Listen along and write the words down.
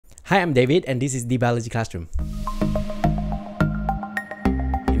Hi, I'm David and this is the Biology Classroom.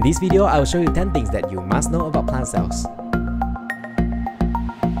 In this video, I will show you 10 things that you must know about plant cells.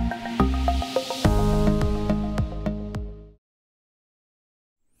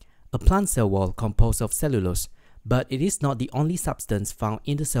 A plant cell wall composed of cellulose, but it is not the only substance found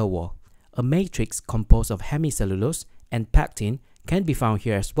in the cell wall. A matrix composed of hemicellulose and pectin can be found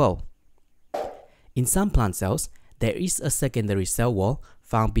here as well. In some plant cells, there is a secondary cell wall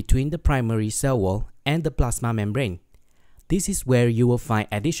found between the primary cell wall and the plasma membrane. This is where you will find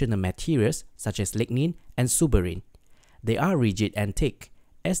additional materials such as lignin and suberin. They are rigid and thick,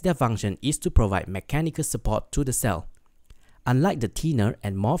 as their function is to provide mechanical support to the cell. Unlike the thinner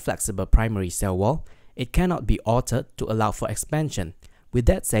and more flexible primary cell wall, it cannot be altered to allow for expansion. With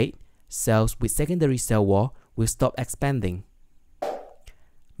that said, cells with secondary cell wall will stop expanding.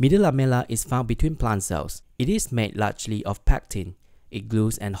 Middle lamella is found between plant cells. It is made largely of pectin. It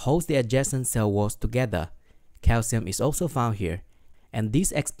glues and holds the adjacent cell walls together. Calcium is also found here, and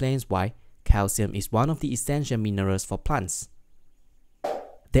this explains why calcium is one of the essential minerals for plants.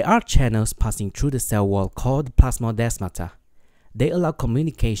 There are channels passing through the cell wall called Plasmodesmata. They allow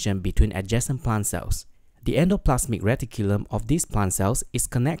communication between adjacent plant cells. The endoplasmic reticulum of these plant cells is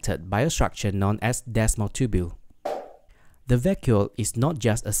connected by a structure known as desmal tubule. The vacuole is not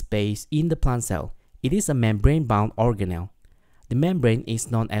just a space in the plant cell, it is a membrane-bound organelle. The membrane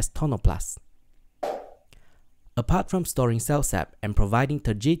is known as tonoplast. Apart from storing cell sap and providing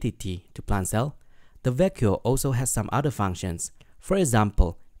turgidity to plant cell, the vacuole also has some other functions, for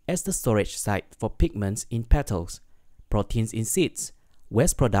example, as the storage site for pigments in petals, proteins in seeds,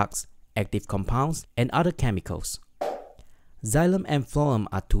 waste products, active compounds, and other chemicals. Xylem and phloem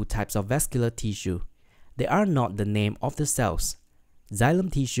are two types of vascular tissue. They are not the name of the cells.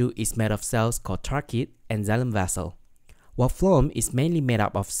 Xylem tissue is made of cells called trachea and xylem vessel, while phloem is mainly made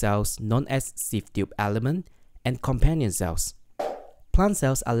up of cells known as sieve tube element and companion cells. Plant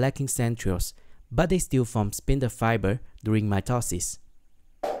cells are lacking centrioles, but they still form spindle fiber during mitosis.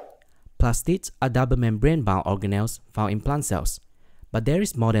 Plastids are double membrane-bound organelles found in plant cells, but there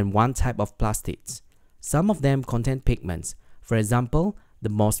is more than one type of plastids. Some of them contain pigments, for example, the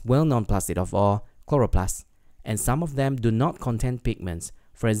most well-known plastid of all, chloroplast, and some of them do not contain pigments,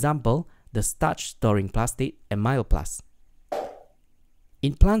 for example, the starch-storing plastid and myoplast.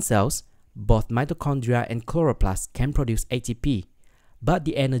 In plant cells, both mitochondria and chloroplasts can produce ATP, but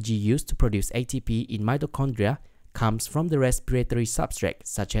the energy used to produce ATP in mitochondria comes from the respiratory substrate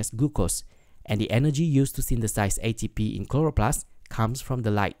such as glucose, and the energy used to synthesize ATP in chloroplasts comes from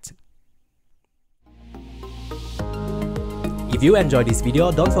the light. If you enjoyed this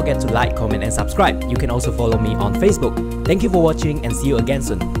video, don't forget to like, comment and subscribe. You can also follow me on Facebook. Thank you for watching and see you again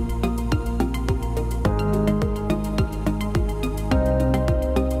soon.